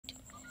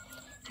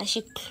As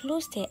she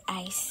closed her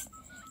eyes,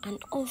 an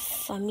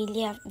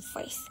unfamiliar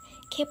voice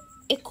kept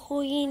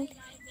echoing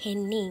her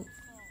name.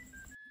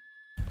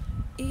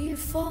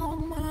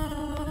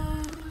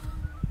 Ifeoma,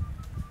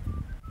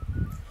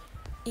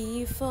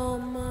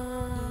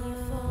 Ifeoma,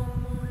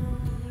 Ifeoma.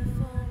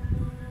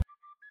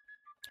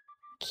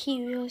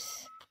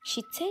 Curious,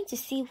 she turned to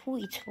see who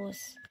it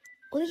was,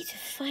 only to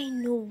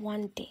find no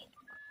one there.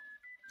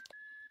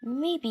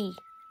 Maybe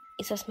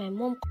it was my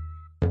mom.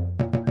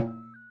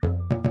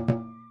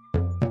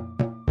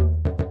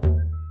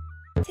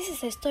 This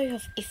is a story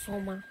of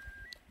Ifeoma,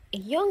 a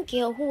young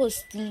girl who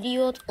was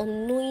lured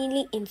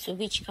unknowingly into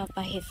witchcraft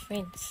by her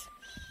friends.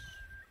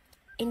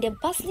 In the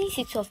bustling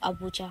city of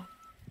Abuja,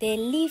 there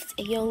lived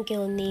a young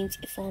girl named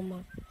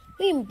Ifeoma,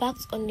 who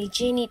embarked on a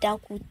journey that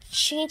could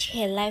change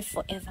her life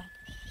forever.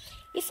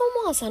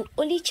 Ifeoma was an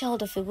only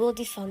child of a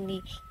wealthy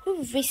family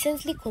who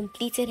recently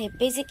completed her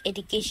basic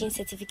education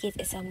certificate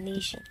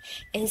examination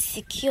and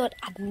secured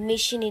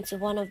admission into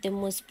one of the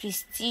most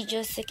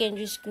prestigious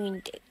secondary schools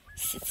in the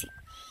city.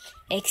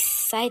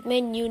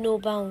 Excitement knew no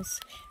bounds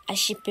as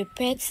she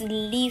prepared to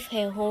leave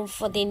her home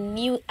for the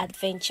new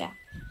adventure.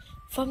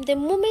 From the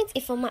moment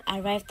Ifeoma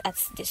arrived at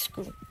the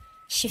school,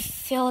 she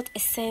felt a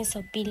sense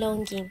of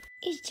belonging.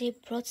 Each day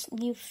brought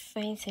new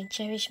friends and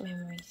cherished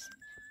memories,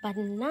 but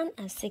none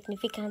as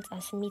significant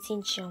as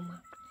meeting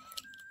Chioma,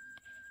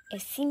 a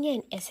senior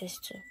in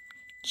SS2.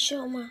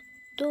 Chioma,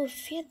 though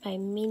feared by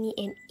many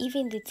and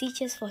even the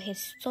teachers for her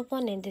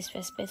stubborn and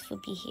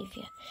disrespectful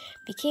behavior,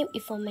 became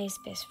Ifeoma's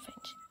best friend.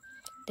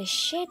 They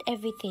shared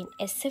everything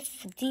except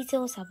for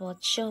details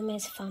about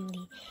Chioma's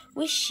family,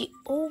 which she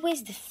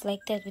always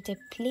deflected with a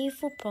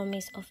playful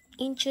promise of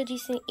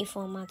introducing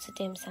Ifeoma to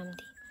them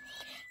someday.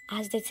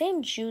 As the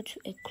term drew to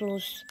a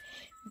close,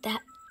 the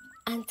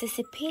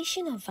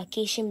anticipation of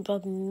vacation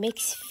brought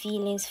mixed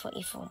feelings for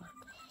Ifeoma.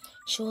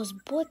 She was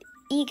both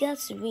eager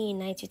to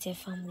reunite with her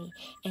family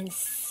and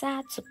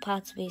sad to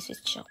part ways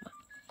with Chioma.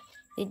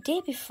 The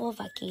day before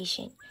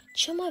vacation,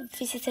 Chioma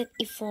visited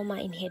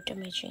Ifeoma in her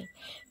dormitory,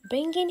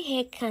 bringing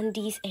her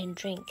candies and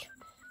drink.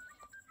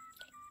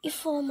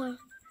 Ifeoma,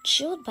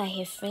 chilled by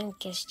her friend's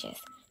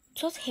gestures,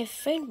 thought her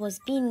friend was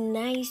being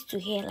nice to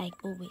her like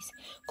always,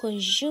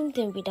 consumed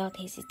them without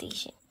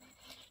hesitation.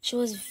 She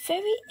was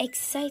very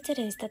excited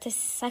and started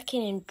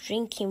sucking and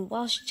drinking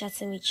whilst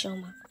chatting with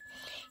Chioma.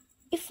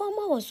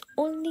 Ifeoma was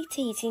only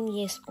 13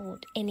 years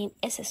old and in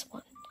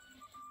SS1.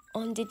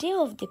 On the day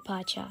of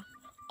departure,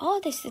 all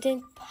the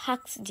students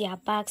packed their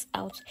bags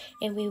out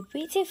and were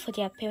waiting for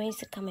their parents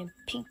to come and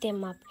pick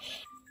them up.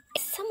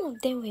 Some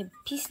of them were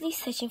busily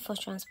searching for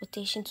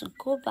transportation to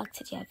go back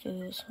to their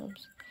various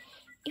homes.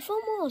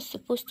 Ifeoma was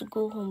supposed to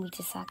go home with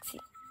a taxi.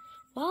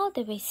 While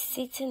they were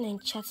sitting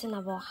and chatting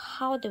about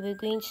how they were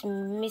going to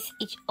miss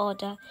each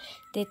other,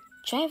 the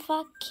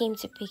driver came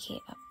to pick her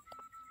up.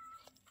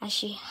 As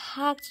she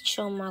hugged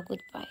Chioma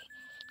goodbye,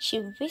 she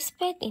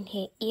whispered in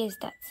her ears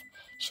that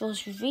she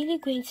was really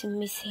going to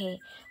miss her,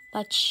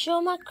 but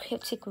Chioma's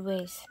cryptic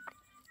words,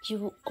 "You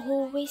will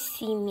always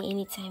see me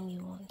anytime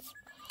you want,"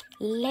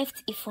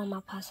 left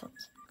Ifeoma puzzled.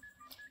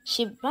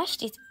 She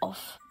brushed it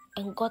off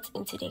and got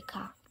into the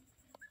car.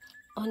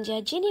 On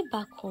their journey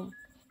back home,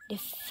 they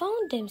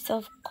found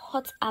themselves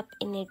caught up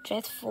in a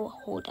dreadful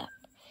hold-up,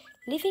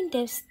 leaving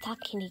them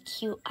stuck in a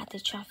queue at the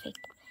traffic,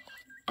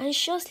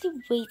 anxiously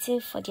waiting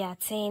for their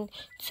turn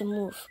to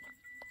move.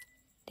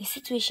 The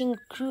situation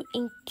grew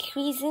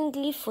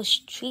increasingly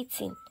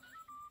frustrating,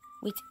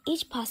 with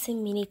each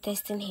passing minute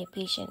testing her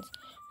patience.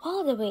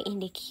 While they were in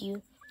the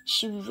queue,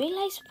 she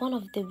realized one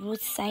of the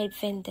roadside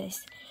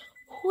vendors,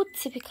 who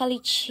typically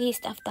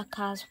chased after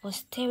cars, was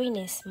staring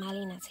and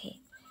smiling at her.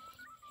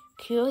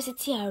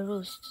 Curiosity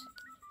arose,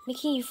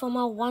 making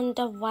Ifeoma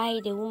wonder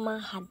why the woman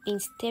had been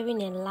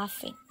staring and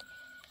laughing.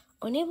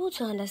 Unable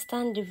to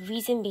understand the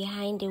reason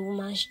behind the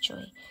woman's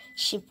joy,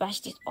 she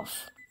brushed it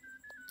off,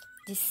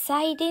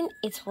 deciding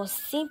it was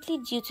simply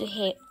due to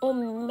her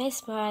own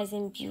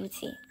mesmerizing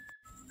beauty.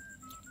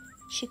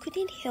 She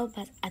couldn't help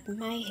but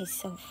admire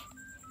herself,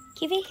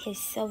 giving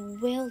herself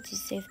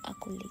well-deserved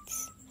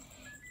accolades.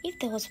 If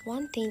there was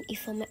one thing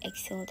Ifeoma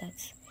excelled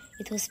at,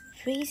 it was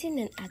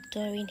praising and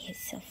adoring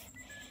herself.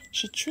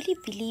 She truly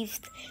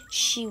believed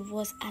she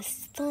was as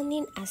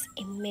stunning as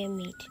a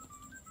mermaid,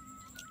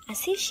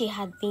 as if she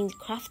had been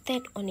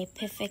crafted on a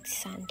perfect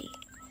Sunday.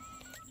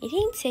 It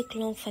didn't take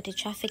long for the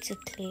traffic to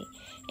clear,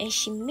 and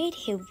she made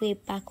her way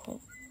back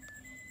home.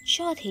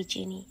 Throughout her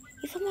journey,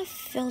 Ifeoma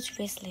felt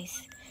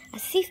restless,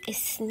 as if a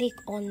snake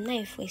or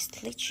knife were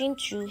slithering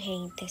through her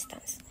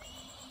intestines.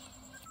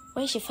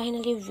 When she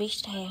finally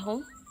reached her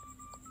home,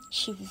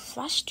 she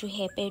rushed to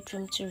her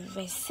bedroom to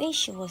rest since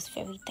she was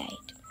very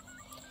tired.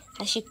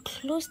 As she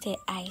closed her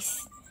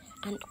eyes,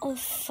 an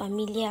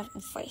unfamiliar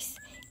voice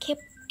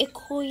kept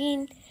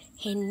echoing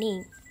her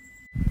name.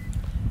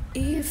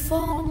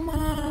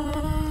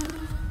 Ifeoma,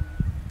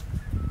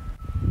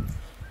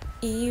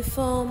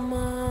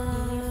 Ifeoma,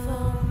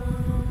 Ifeoma.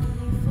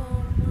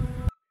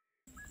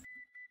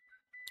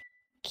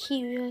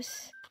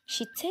 Curious,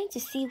 she turned to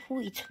see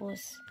who it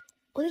was,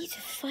 only to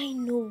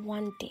find no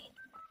one there.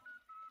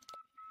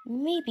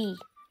 maybe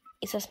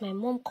it was my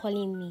mom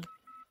calling me.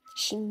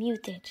 She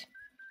muted,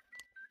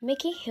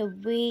 making her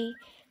way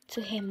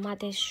to her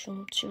mother's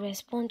room to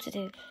respond to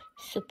the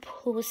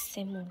supposed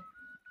sermon.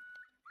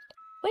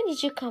 When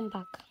did you come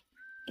back?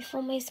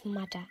 Ifeoma's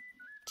mother,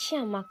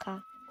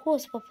 Chiamaka, who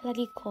was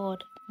popularly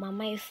called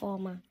Mama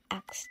Ifeoma,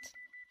 asked,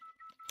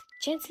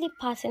 gently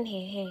patting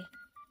her hair.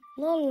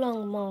 Not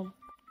long, Mom.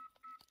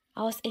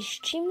 I was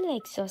extremely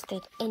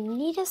exhausted and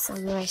needed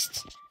some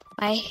rest,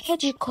 but I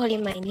heard you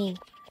calling my name.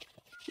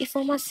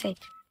 Ifeoma said.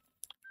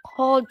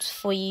 Called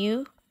for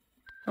you?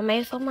 Mama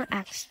Ifeoma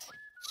asked,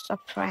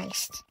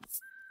 surprised.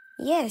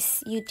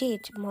 Yes, you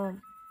did,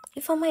 Mom.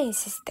 Ifeoma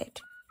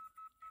insisted.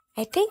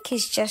 I think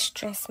it's just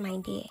stress, my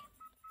dear.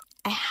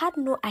 I had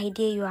no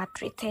idea you had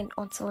returned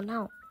until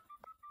now.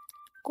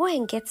 Go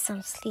and get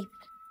some sleep,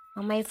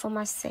 Mama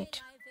Ifeoma said,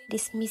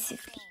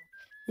 dismissively,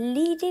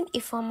 leading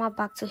Ifeoma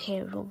back to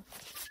her room.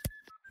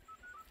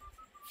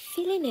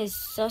 Feeling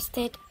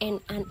exhausted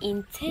and an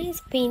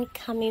intense pain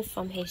coming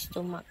from her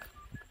stomach,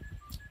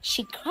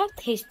 she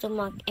grabbed her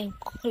stomach and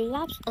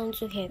collapsed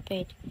onto her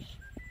bed,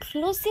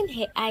 closing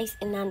her eyes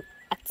in an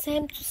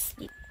attempt to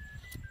sleep.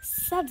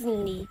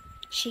 Suddenly,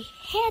 she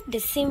heard the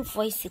same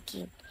voice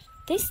again,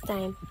 this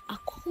time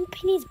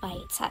accompanied by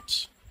a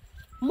touch.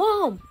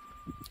 Mom!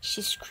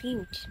 She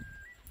screamed,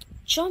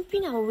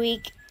 jumping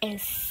awake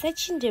and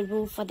searching the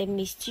room for the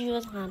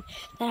mysterious hand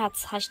that had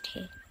touched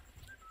her.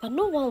 But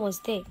no one was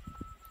there.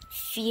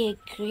 Fear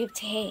gripped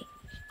her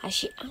as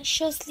she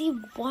anxiously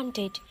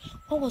wondered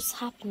what was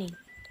happening.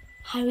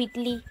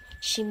 Hurriedly,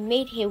 she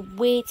made her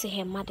way to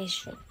her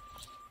mother's room,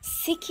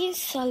 seeking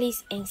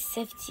solace and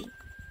safety.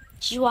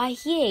 You are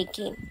here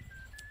again.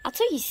 I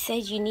thought you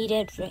said you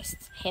needed rest,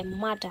 her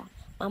mother,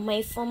 Mama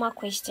Ifeoma,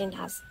 questioned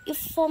as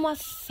Ifeoma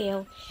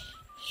fell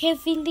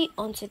heavily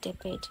onto the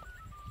bed.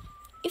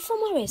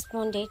 Ifeoma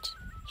responded,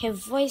 her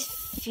voice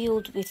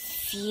filled with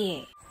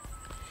fear.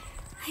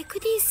 I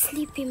couldn't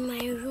sleep in my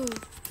room.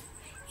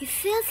 It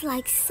felt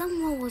like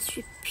someone was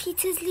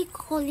repeatedly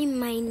calling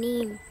my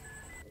name.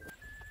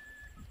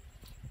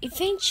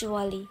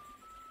 Eventually,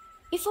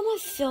 Ifeoma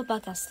fell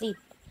back asleep,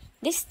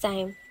 this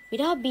time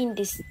without being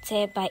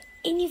disturbed by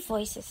any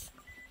voices.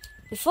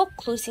 Before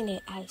closing her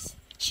eyes,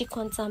 she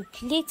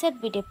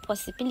contemplated with the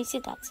possibility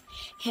that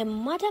her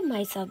mother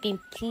might have been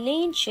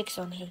playing tricks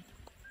on her.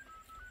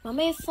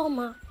 Mama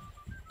Ifeoma,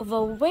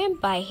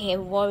 overwhelmed by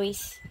her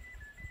worries,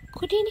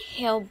 couldn't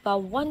help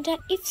but wonder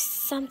if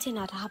something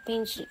had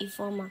happened to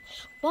Ifeoma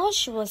while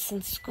she was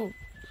in school,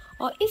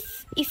 or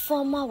if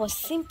Ifeoma was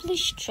simply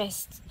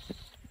stressed,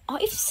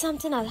 or if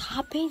something had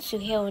happened to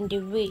her on the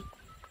way.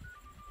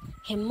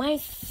 Her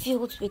mind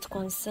filled with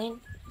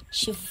concern,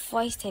 she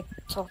voiced her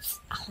thoughts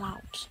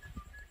aloud.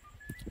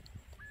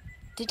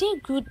 The day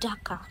grew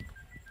darker,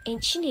 and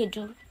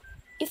Chinedu,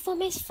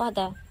 Ifeoma's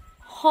father,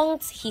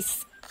 honked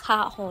his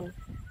car horn,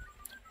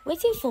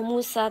 waiting for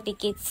Musa, the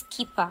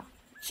gatekeeper,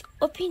 to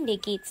open the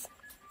gate.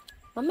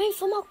 Mama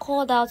Ifeoma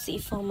called out to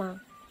Ifeoma,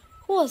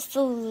 who was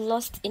still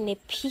lost in a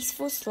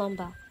peaceful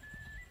slumber.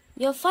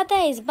 Your father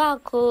is back,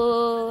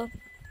 oh.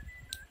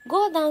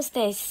 Go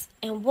downstairs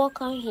and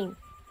welcome him,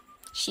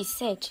 she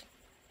said.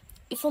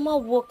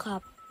 Ifeoma woke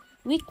up,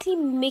 weakly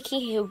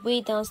making her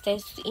way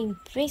downstairs to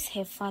embrace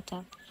her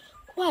father,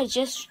 who had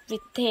just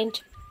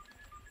returned.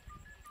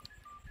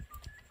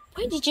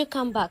 When did you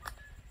come back?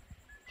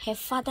 Her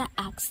father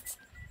asked,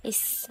 a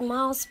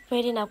smile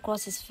spreading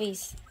across his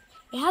face.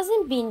 It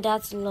hasn't been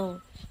that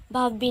long, but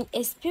I've been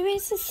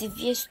experiencing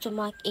severe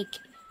stomach ache,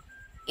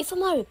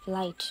 Ifeoma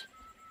replied,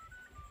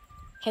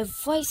 her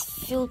voice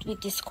filled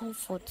with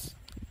discomfort.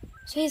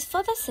 So his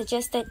father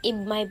suggested it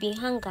might be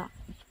hunger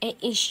and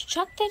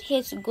instructed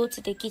her to go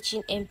to the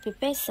kitchen and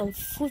prepare some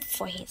food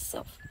for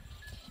herself.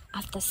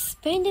 After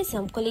spending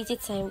some quality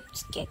time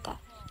together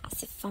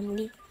as a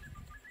family,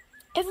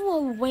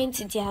 everyone went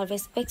to their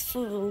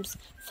respectful rooms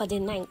for the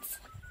night.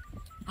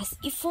 As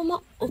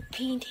Ifeoma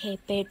opened her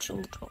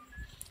bedroom door,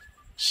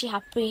 she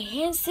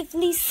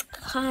apprehensively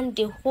scanned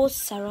the whole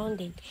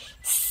surrounding,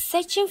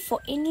 searching for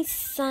any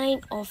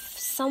sign of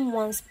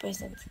someone's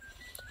presence.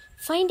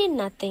 Finding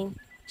nothing,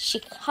 she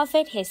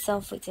covered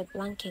herself with a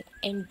blanket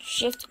and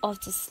drifted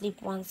off to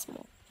sleep once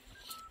more.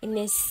 In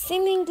a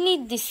seemingly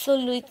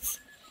desolate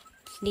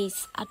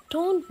place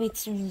adorned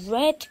with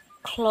red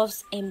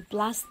cloths and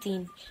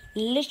blasting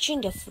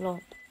littering the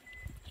floor,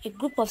 a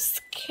group of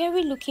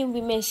scary-looking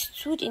women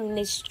stood in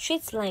a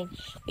straight line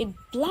with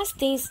blood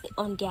stains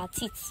on their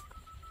teeth.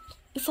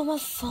 Ifeoma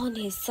found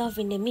herself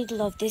in the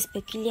middle of this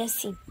peculiar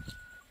scene,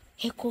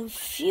 her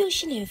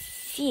confusion and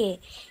fear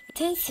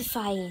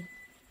intensifying.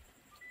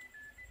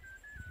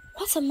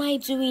 What am I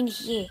doing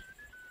here?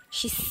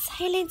 She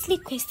silently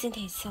questioned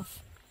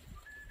herself.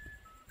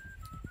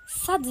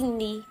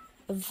 Suddenly,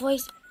 a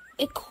voice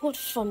echoed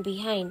from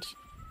behind,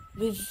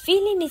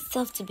 revealing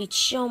itself to be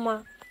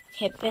Chioma,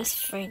 her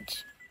best friend.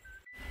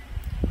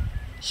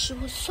 She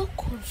was so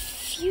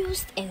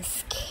confused and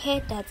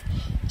scared that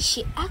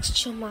she asked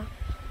Chioma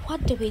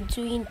what they were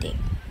doing there.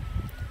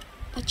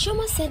 But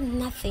Chioma said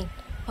nothing,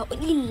 but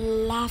only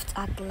laughed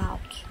out loud.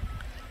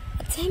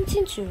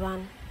 Attempting to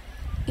run,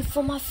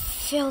 Ifeoma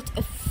felt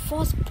a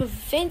force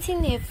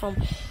preventing her from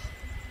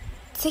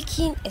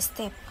taking a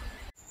step.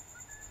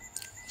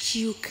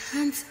 You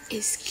can't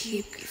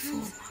escape,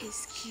 Ifeoma.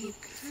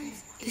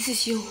 This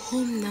is your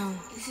home now.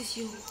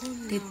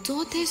 The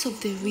daughters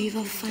of the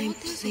river find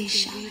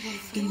pleasure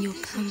in your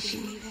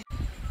company.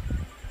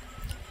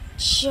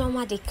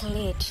 Chioma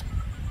declared,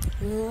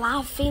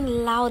 laughing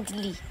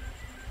loudly.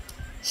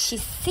 She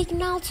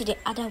signaled to the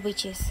other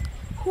witches,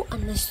 who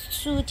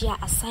understood their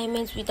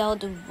assignment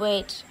without the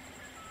word.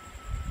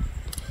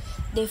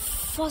 They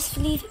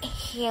forcefully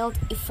held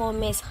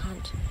Ifeoma's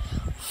hand,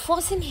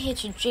 forcing her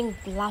to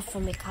drink blood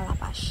from a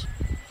calabash.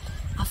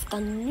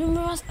 After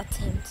numerous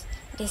attempts,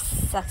 they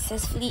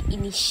successfully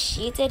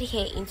initiated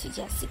her into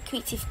their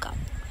secretive camp.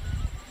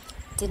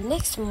 The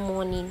next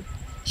morning,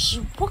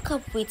 she woke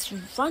up with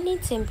running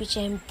temperature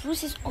and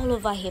bruises all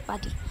over her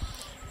body,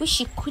 which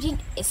she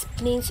couldn't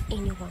explain to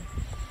anyone.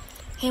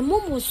 Her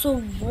mom was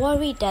so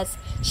worried that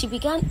she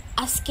began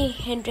asking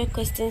 100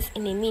 questions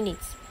in a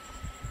minute,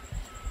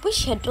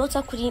 which her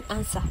daughter couldn't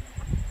answer.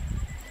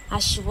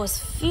 As she was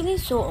feeling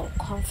so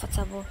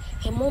uncomfortable,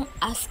 her mom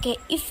asked her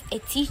if a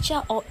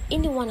teacher or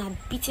anyone had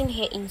beaten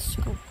her in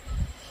school,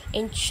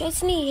 and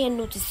threatening her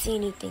not to say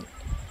anything,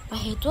 but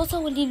her daughter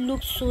only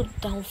looked so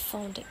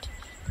dumbfounded.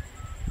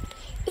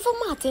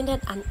 Ifeoma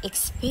attended an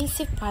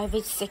expensive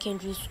private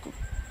secondary school.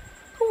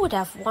 Who would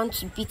have wanted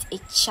to beat a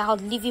child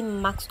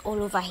leaving marks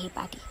all over her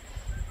body?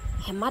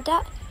 Her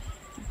mother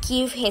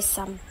gave her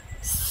some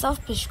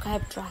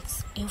self-prescribed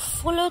drugs and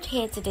followed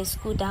her to the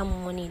school that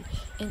morning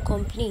and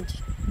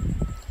complained.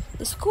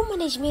 The school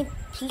management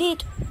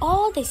played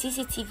all the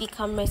CCTV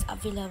cameras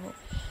available,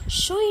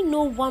 showing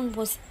no one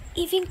was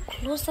even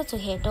closer to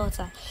her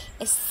daughter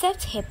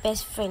except her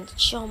best friend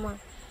Chioma.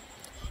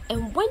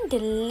 And when they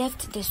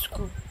left the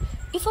school,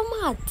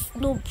 Ifeoma had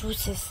no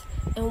bruises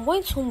and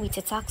went home with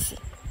a taxi.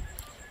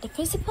 The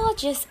principal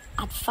just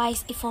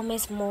advised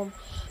Ifeoma's mom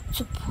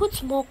to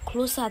put more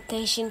closer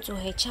attention to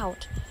her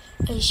child,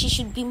 and she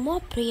should be more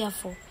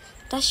prayerful,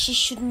 that she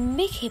should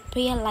make her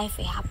prayer life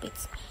a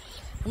habit.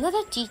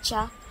 Another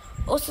teacher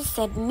also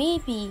said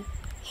maybe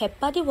her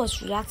body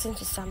was reacting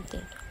to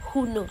something.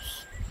 Who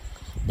knows?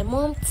 The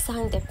mom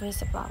thanked the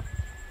principal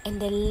and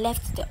they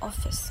left the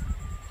office.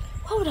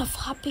 What would have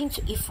happened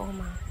to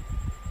Ifeoma?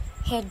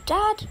 Her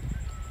dad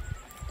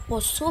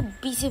was so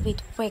busy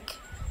with work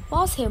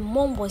whilst her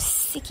mom was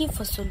seeking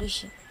for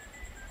solution.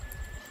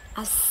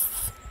 As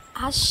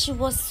she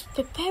was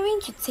preparing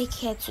to take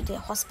her to the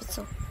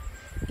hospital,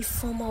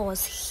 Ifeoma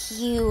was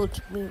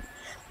healed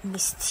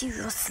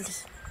mysteriously.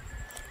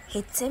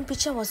 Her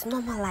temperature was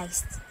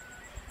normalized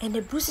and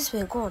the bruises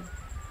were gone.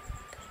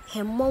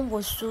 Her mom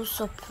was so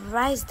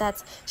surprised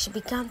that she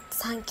began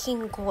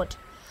thanking God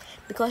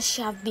because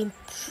she had been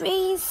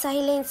praying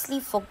silently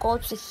for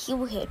God to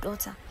heal her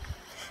daughter.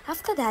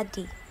 After that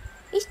day,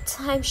 each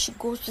time she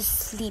goes to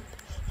sleep,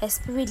 her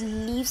spirit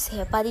leaves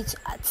her body to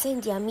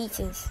attend their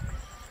meetings.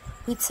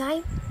 With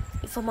time,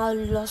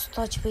 Ifeoma lost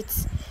touch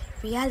with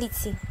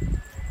reality,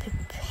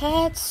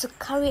 prepared to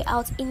carry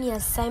out any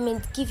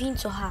assignment given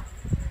to her.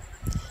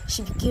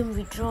 She became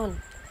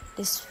withdrawn,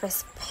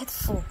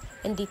 disrespectful,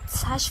 and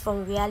detached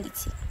from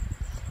reality.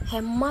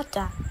 Her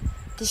mother,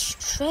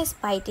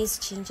 distressed by these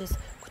changes,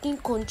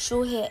 couldn't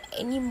control her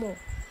anymore.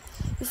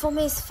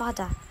 Ifeoma's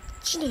father,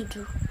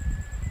 Chinedu,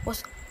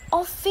 was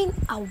often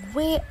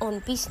away on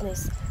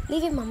business,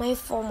 leaving Mama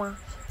Ifeoma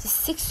to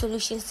seek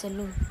solutions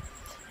alone.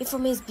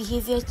 Ifeoma's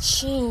behavior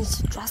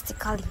changed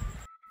drastically.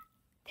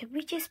 The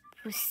witches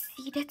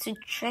proceeded to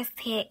dress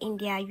her in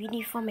their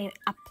uniform and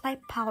apply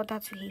powder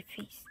to her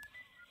face.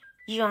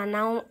 You are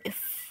now a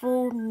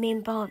full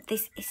member of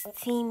this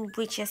esteemed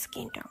witches'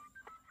 kingdom.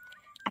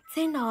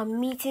 Attend our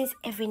meetings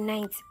every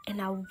night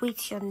and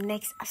await your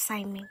next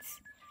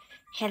assignments.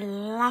 Her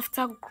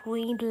laughter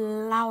growing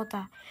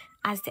louder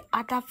as the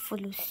other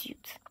followed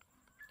suit.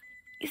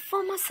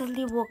 Ifeoma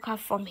suddenly woke up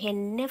from her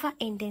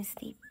never-ending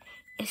sleep,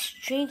 a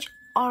strange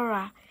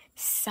aura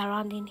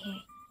surrounding her.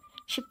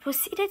 She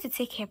proceeded to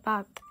take her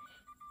bath,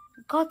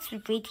 got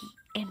ready,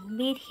 and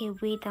made her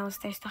way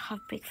downstairs to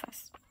have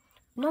breakfast.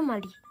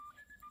 Normally,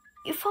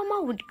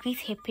 Ifeoma would greet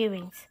her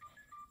parents,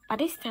 but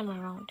this time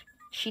around,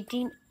 she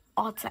didn't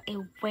utter a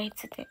word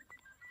to them.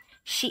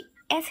 She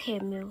ate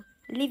her meal,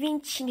 leaving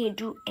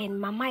Chinedu and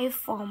Mama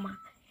Ifeoma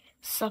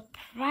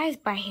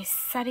surprised by her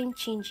sudden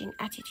change in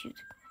attitude.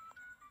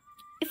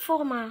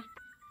 Ifeoma,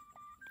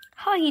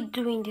 how are you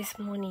doing this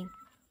morning?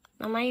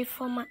 Mama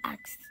Ifeoma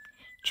asked,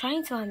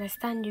 trying to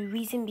understand the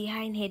reason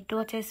behind her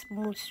daughter's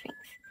mood swings.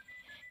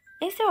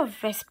 Instead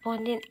of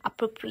responding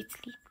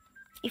appropriately,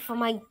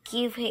 Ifeoma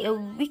gave her a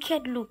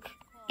wicked look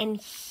and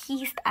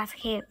hissed at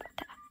her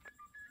mother,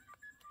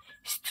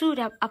 stood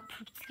up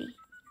abruptly,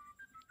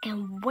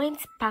 and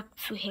went back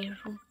to her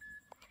room.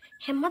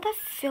 Her mother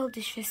felt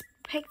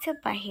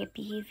disrespected by her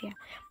behavior,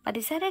 but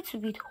decided to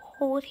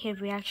withhold her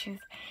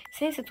reactions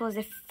since it was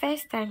the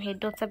first time her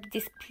daughter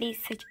displayed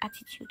such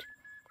attitude.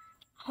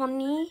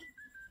 Honey,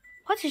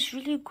 what is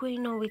really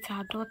going on with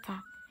our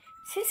daughter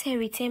since her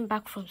return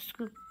back from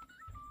school?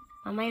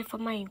 Mama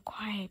Ifeoma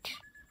inquired,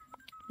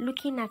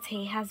 looking at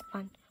her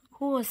husband,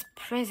 who was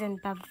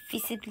present but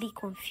visibly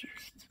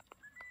confused.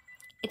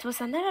 It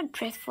was another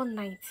dreadful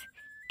night,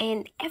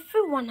 and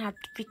everyone had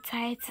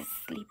retired to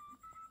sleep.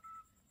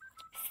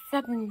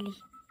 Suddenly,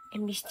 a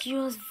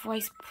mysterious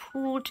voice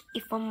pulled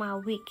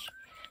Ifeoma awake.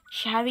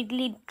 She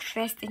hurriedly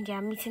dressed in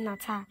their meeting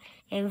attire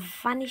and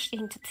vanished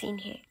into thin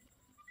air.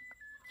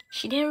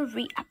 She then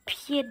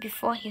reappeared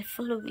before her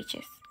fellow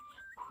witches,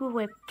 who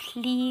were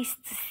pleased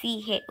to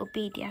see her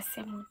obey their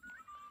sermon.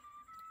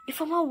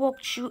 Ifeoma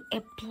walked through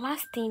a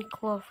blood-stained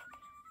cloth,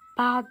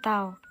 bowed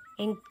down,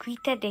 and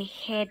greeted the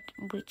head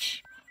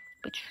witch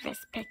with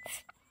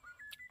respect.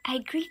 "I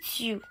greet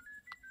you,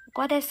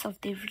 goddess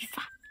of the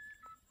river,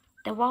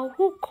 the one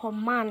who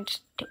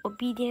commands the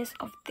obedience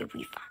of the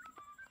river,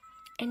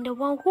 and the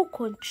one who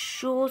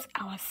controls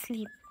our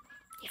sleep,"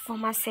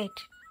 Ifeoma said,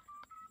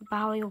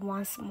 bowing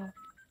once more.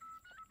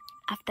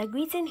 After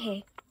greeting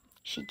her,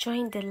 she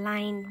joined the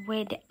line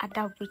where the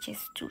other witches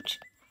stood.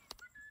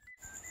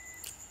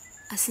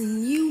 As a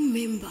new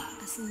member,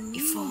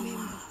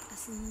 Ifeoma,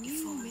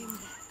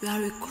 you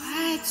are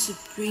required to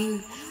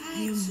bring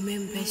new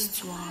members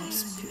to our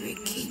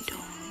spirit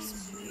kingdom.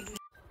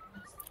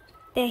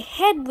 The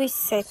head witch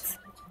said,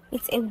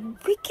 with a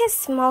wicked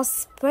smile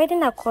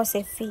spreading across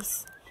her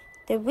face.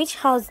 The witch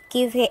house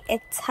gave her a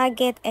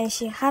target and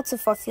she had to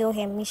fulfill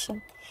her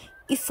mission.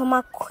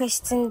 Ifeoma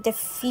questioned the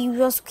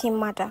furious queen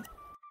mother.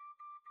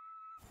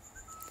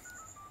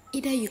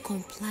 Either you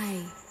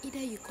comply,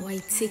 or I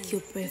take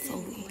your breath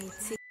away.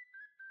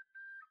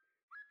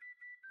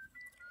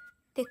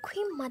 The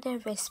queen mother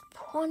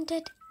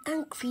responded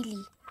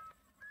angrily.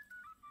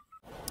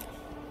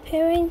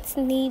 Parents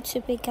need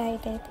to be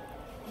guided.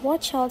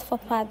 Watch out for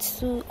part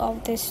 2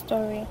 of this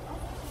story.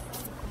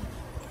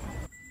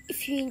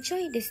 If you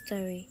enjoyed this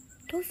story,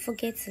 don't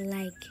forget to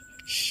like,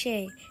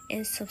 share,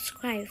 and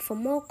subscribe for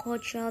more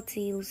cultural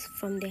tales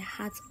from the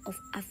heart of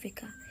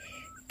Africa.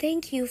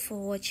 Thank you for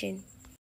watching.